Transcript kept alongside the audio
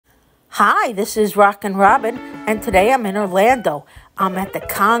Hi, this is Rockin Robin, and today I'm in Orlando. I'm at the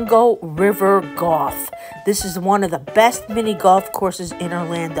Congo River Golf. This is one of the best mini golf courses in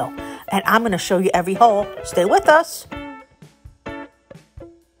Orlando, and I'm going to show you every hole. Stay with us.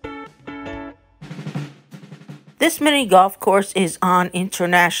 This mini golf course is on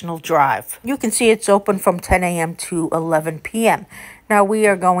International Drive. You can see it's open from 10 a.m. to 11 p.m. Now we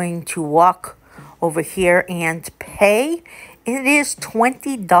are going to walk over here and pay. It is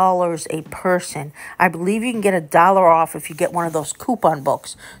 $20 a person. I believe you can get $1 off if you get one of those coupon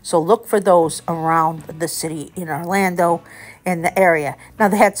books. So look for those around the city in Orlando in the area. Now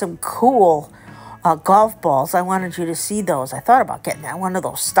they had some cool golf balls. I wanted you to see those. I thought about getting that one of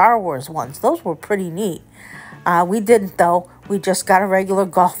those Star Wars ones. Those were pretty neat. We didn't though. We just got a regular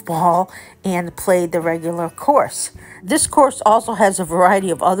golf ball and played the regular course. This course also has a variety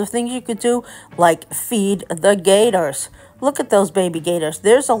of other things you could do, like feed the gators. Look at those baby gators.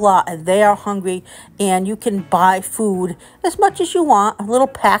 There's a lot, and they are hungry, and you can buy food as much as you want. A little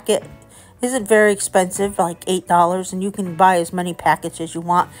packet isn't very expensive, like $8, and you can buy as many packets as you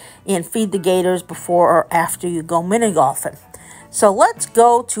want and feed the gators before or after you go mini golfing. So let's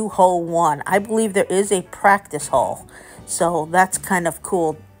go to hole 1. I believe there is a practice hole, so that's kind of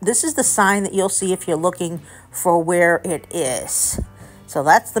cool. This is the sign that you'll see if you're looking for where it is. So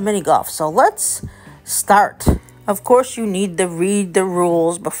that's the mini golf. So let's start. Of course, you need to read the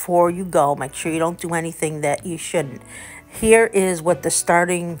rules before you go. Make sure you don't do anything that you shouldn't. Here is what the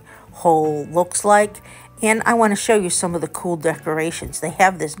starting hole looks like, and I want to show you some of the cool decorations. They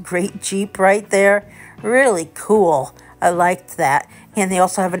have this great Jeep right there. Really cool. I liked that. And they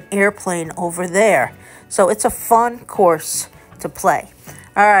also have an airplane over there. So it's a fun course to play.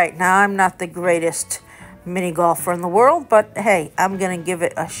 All right, now I'm not the greatest mini golfer in the world, but hey, I'm going to give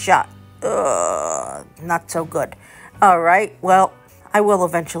it a shot. Not so good. All right, well, I will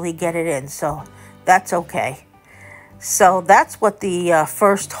eventually get it in, so that's okay. So that's what the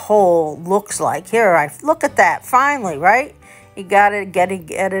first hole looks like. Here, look at that, finally, right? You got to get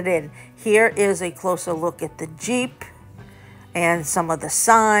it in. Here is a closer look at the Jeep and some of the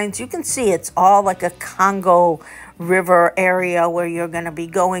signs. You can see it's all like a Congo River area where you're going to be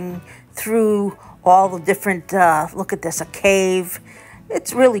going through all the different, look at this, a cave.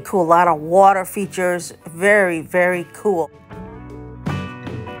 It's really cool. A lot of water features. Very, very cool.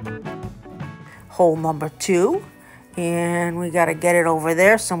 Hole number 2. And we got to get it over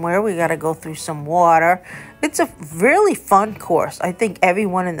there somewhere. We got to go through some water. It's a really fun course. I think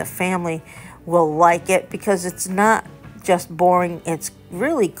everyone in the family will like it because it's not just boring. It's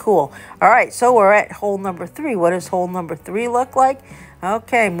really cool. All right, so we're at hole number 3. What does hole number 3 look like?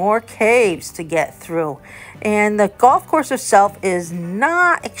 Okay, more caves to get through. And the golf course itself is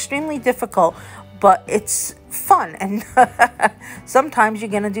not extremely difficult, but it's fun. And sometimes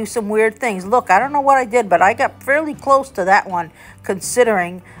you're going to do some weird things. Look, I don't know what I did, but I got fairly close to that one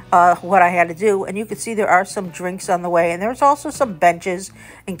considering what I had to do. And you can see there are some drinks on the way. And there's also some benches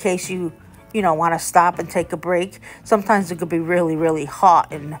in case you want to stop and take a break. Sometimes it could be really, really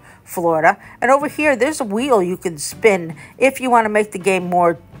hot in Florida. And over here, there's a wheel you can spin if you want to make the game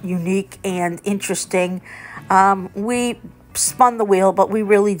more unique and interesting. We spun the wheel, but we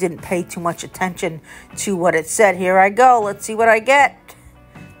really didn't pay too much attention to what it said. Here I go. Let's see what I get.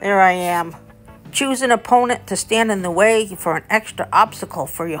 There I am. Choose an opponent to stand in the way for an extra obstacle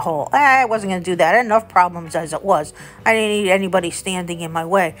for your hole. I wasn't going to do that. I had enough problems as it was. I didn't need anybody standing in my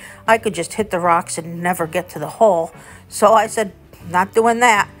way. I could just hit the rocks and never get to the hole. So I said, not doing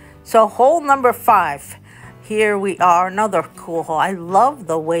that. So hole number 5. Here we are, another cool hole. I love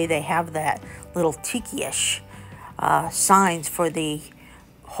the way they have that little tiki-ish signs for the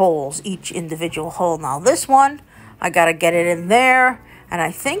holes, each individual hole. Now this one, I got to get it in there. And I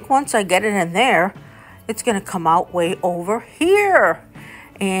think once I get it in there, it's going to come out way over here.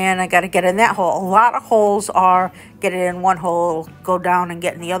 And I got to get in that hole. A lot of holes are get it in one hole, go down and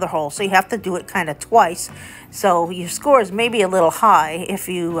get in the other hole. So you have to do it kind of twice. So your score is maybe a little high if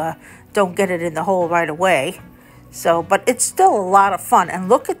you don't get it in the hole right away. So, but it's still a lot of fun. And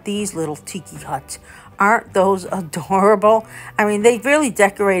look at these little tiki huts. Aren't those adorable? I mean, they really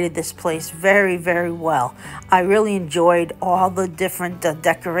decorated this place very, very well. I really enjoyed all the different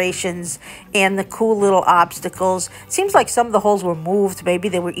decorations and the cool little obstacles. Seems like some of the holes were moved. Maybe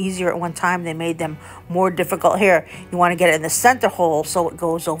they were easier at one time. They made them more difficult. Here, you want to get it in the center hole, so it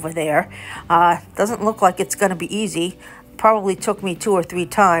goes over there. Doesn't look like it's going to be easy. Probably took me 2 or 3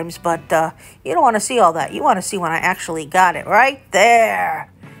 times, but you don't want to see all that. You want to see when I actually got it right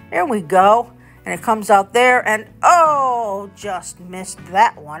there. There we go. And it comes out there, and oh, just missed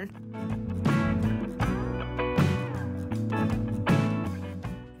that one.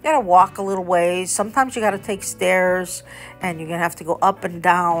 You gotta walk a little ways. Sometimes you gotta take stairs, and you're gonna have to go up and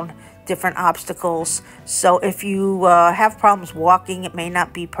down different obstacles. So if you have problems walking, it may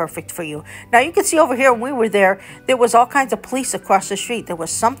not be perfect for you. Now you can see over here when we were there was all kinds of police across the street. There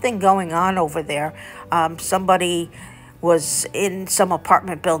was something going on over there. Somebody was in some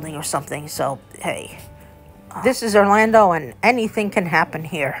apartment building or something. So hey, this is Orlando and anything can happen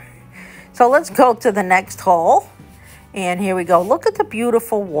here. So let's go to the next hole. And here we go. Look at the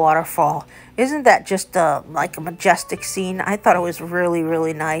beautiful waterfall. Isn't that just like a majestic scene? I thought it was really,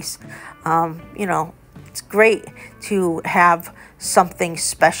 really nice. You know, it's great to have something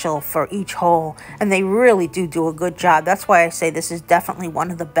special for each hole. And they really do a good job. That's why I say this is definitely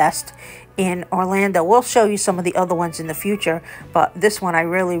one of the best in Orlando. We'll show you some of the other ones in the future, but this one I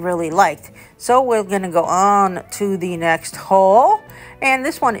really, really liked. So we're going to go on to the next hole. And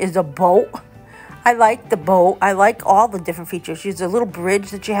this one is a boat. I like the boat. I like all the different features. There's a little bridge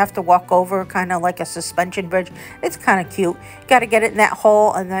that you have to walk over, kind of like a suspension bridge. It's kind of cute. Got to get it in that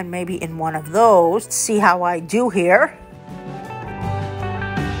hole and then maybe in one of those. Let's see how I do here.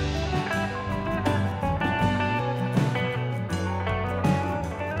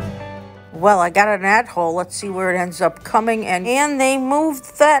 Well, I got it in that hole. Let's see where it ends up coming. And they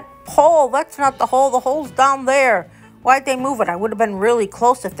moved that hole. That's not the hole. The hole's down there. Why'd they move it? I would have been really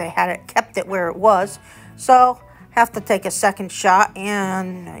close if they had kept it where it was. So, have to take a second shot.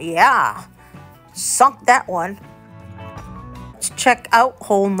 And yeah, sunk that one. Let's check out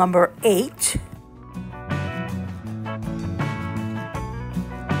hole number 8.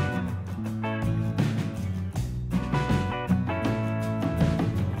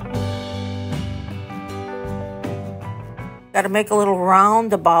 Got to make a little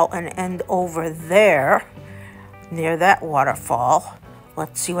roundabout and end over there, near that waterfall.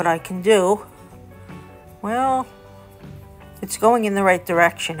 Let's see what I can do. Well, it's going in the right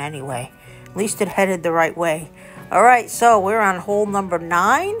direction anyway. At least it headed the right way. All right, so we're on hole number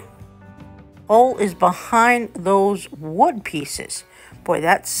 9. Hole is behind those wood pieces. Boy,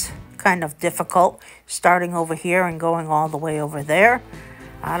 that's kind of difficult, starting over here and going all the way over there.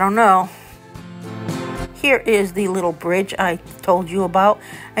 I don't know. Here is the little bridge I told you about,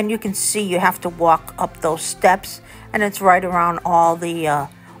 and you can see you have to walk up those steps, and it's right around all the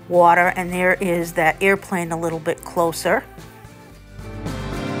water, and there is that airplane a little bit closer.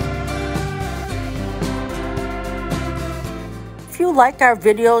 If you like our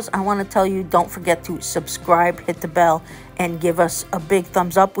videos, I want to tell you, don't forget to subscribe, hit the bell, and give us a big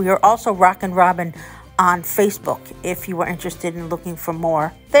thumbs up. We are also Rockin Robin on Facebook if you are interested in looking for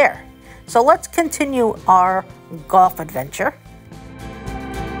more there. So let's continue our golf adventure.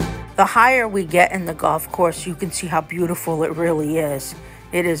 The higher we get in the golf course, you can see how beautiful it really is.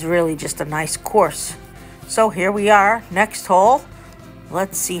 It is really just a nice course. So here we are, next hole.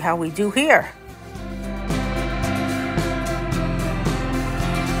 Let's see how we do here.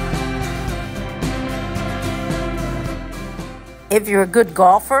 If you're a good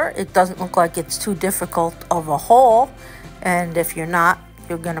golfer, it doesn't look like it's too difficult of a hole. And if you're not,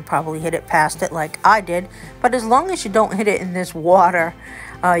 you're going to probably hit it past it like I did. But as long as you don't hit it in this water,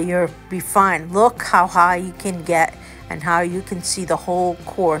 you'll be fine. Look how high you can get and how you can see the whole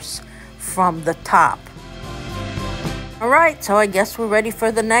course from the top. All right, so I guess we're ready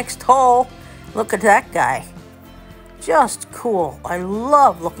for the next hole. Look at that guy. Just cool. I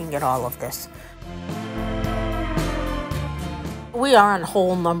love looking at all of this. We are on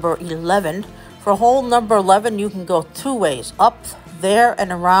hole number 11. For hole number 11, you can go 2 ways, up there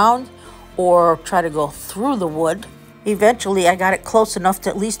and around, or try to go through the wood. Eventually I got it close enough to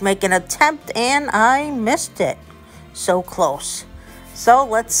at least make an attempt, and I missed it. So close. So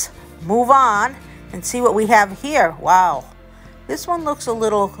let's move on and see what we have here. Wow, this one looks a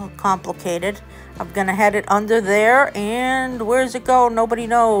little complicated. I'm gonna head it under there, and where's it go? Nobody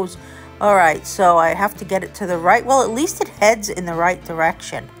knows. All right, so I have to get it to the right. Well, at least it heads in the right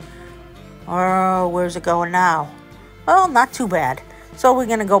direction. Oh, where's it going now? Well, not too bad. So we're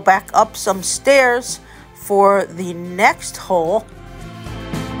going to go back up some stairs for the next hole.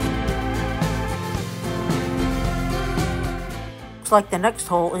 Looks like the next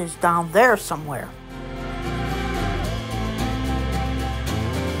hole is down there somewhere.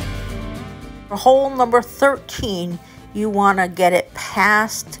 For hole number 13, you want to get it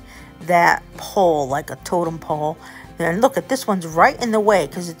past that pole, like a totem pole. And look at this one's right in the way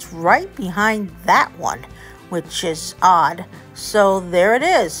because it's right behind that one, which is odd. So there it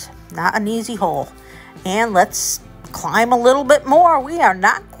is. Not an easy hole. And let's climb a little bit more. We are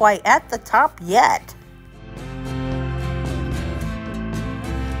not quite at the top yet.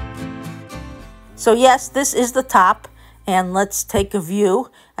 So yes, this is the top. And let's take a view.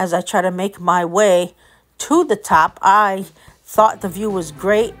 as I try to make my way to the top. I thought the view was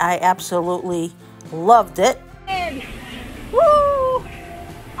great. I absolutely loved it. Woo!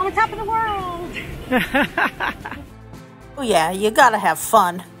 On the top of the world! Oh yeah, you gotta have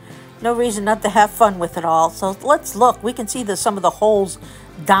fun. No reason not to have fun with it all. So let's look. We can see some of the holes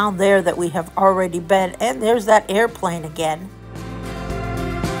down there that we have already been. And there's that airplane again.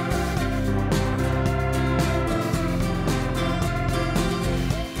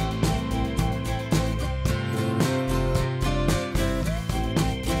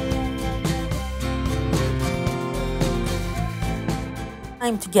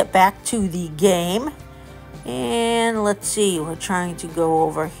 Time to get back to the game. And let's see, we're trying to go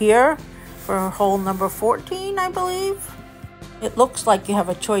over here for hole number 14, I believe. It looks like you have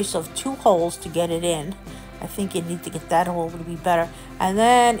a choice of 2 holes to get it in. I think you need to get that hole to be better. And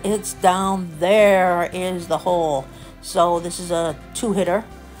then it's down there is the hole. So this is a 2-hitter,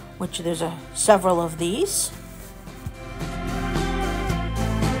 which there's several of these.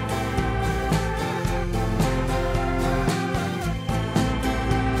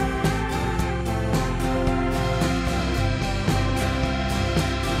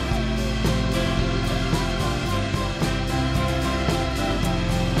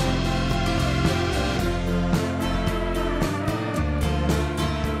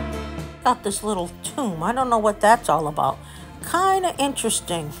 Got this little tomb. I don't know what that's all about. Kind of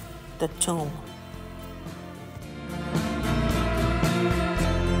interesting, the tomb.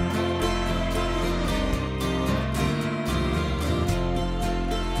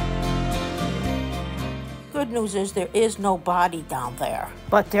 Good news is there is no body down there,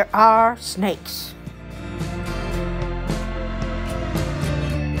 but there are snakes.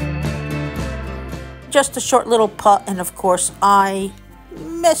 Just a short little putt, and of course I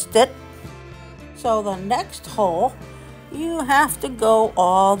missed it. So the next hole, you have to go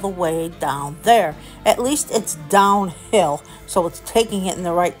all the way down there. At least it's downhill, so it's taking it in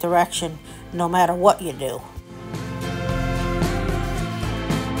the right direction no matter what you do.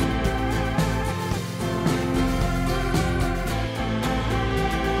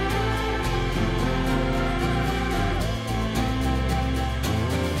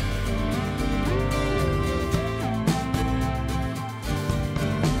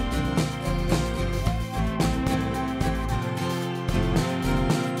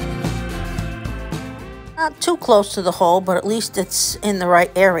 Not too close to the hole, but at least it's in the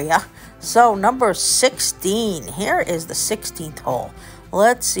right area. So number 16, here is the 16th hole.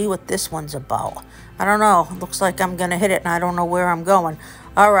 Let's see what this one's about. I don't know, looks like I'm gonna hit it and I don't know where I'm going.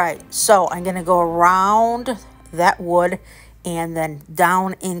 All right, so I'm gonna go around that wood and then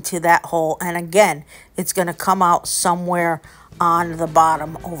down into that hole. And again, it's gonna come out somewhere on the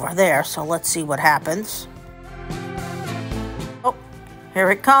bottom over there. So let's see what happens. Oh, here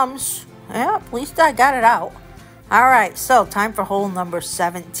it comes. Yeah, at least I got it out. All right, so time for hole number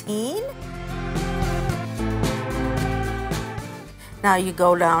 17. Now you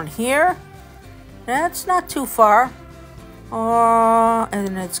go down here. That's not too far.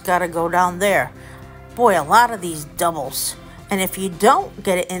 And it's got to go down there. Boy, a lot of these doubles. And if you don't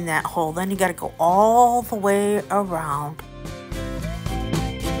get it in that hole, then you got to go all the way around.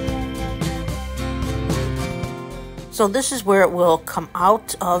 So this is where it will come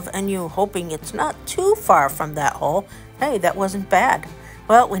out of, and you're hoping it's not too far from that hole. Hey, that wasn't bad.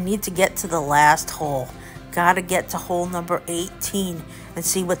 Well, we need to get to the last hole. Gotta get to hole number 18 and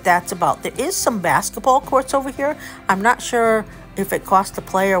see what that's about. There is some basketball courts over here. I'm not sure if it costs to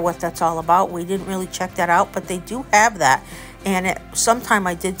play or what that's all about. We didn't really check that out, but they do have that. And sometime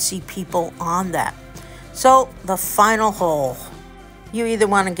I did see people on that. So the final hole. You either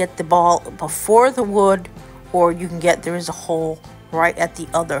want to get the ball before the wood, or you can there is a hole right at the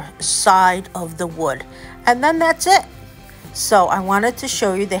other side of the wood. And then that's it. So I wanted to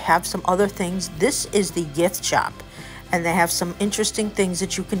show you, they have some other things. This is the gift shop. And they have some interesting things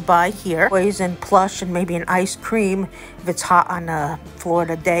that you can buy here. Toys and plush and maybe an ice cream. If it's hot on a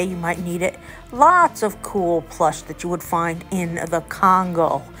Florida day, you might need it. Lots of cool plush that you would find in the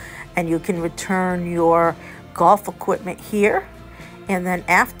Congo. And you can return your golf equipment here. And then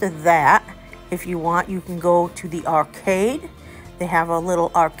after that, if you want, you can go to the arcade. They have a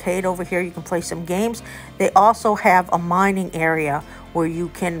little arcade over here. You can play some games. They also have a mining area where you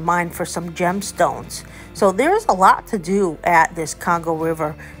can mine for some gemstones. So there's a lot to do at this Congo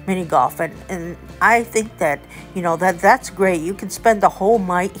River mini golf. And I think that, you know, that's great. You can spend the whole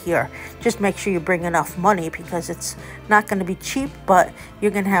night here. Just make sure you bring enough money because it's not going to be cheap, but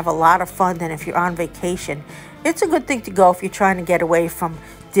you're going to have a lot of fun. And if you're on vacation, it's a good thing to go if you're trying to get away from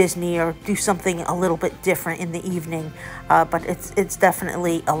Disney or do something a little bit different in the evening. But it's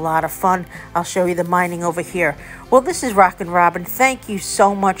definitely a lot of fun. I'll show you the mining over here. Well, this is Rockin Robin. Thank you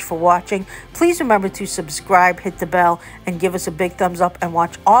so much for watching. Please remember to subscribe, hit the bell, and give us a big thumbs up, and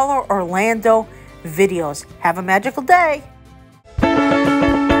watch all our Orlando videos. Have a magical day.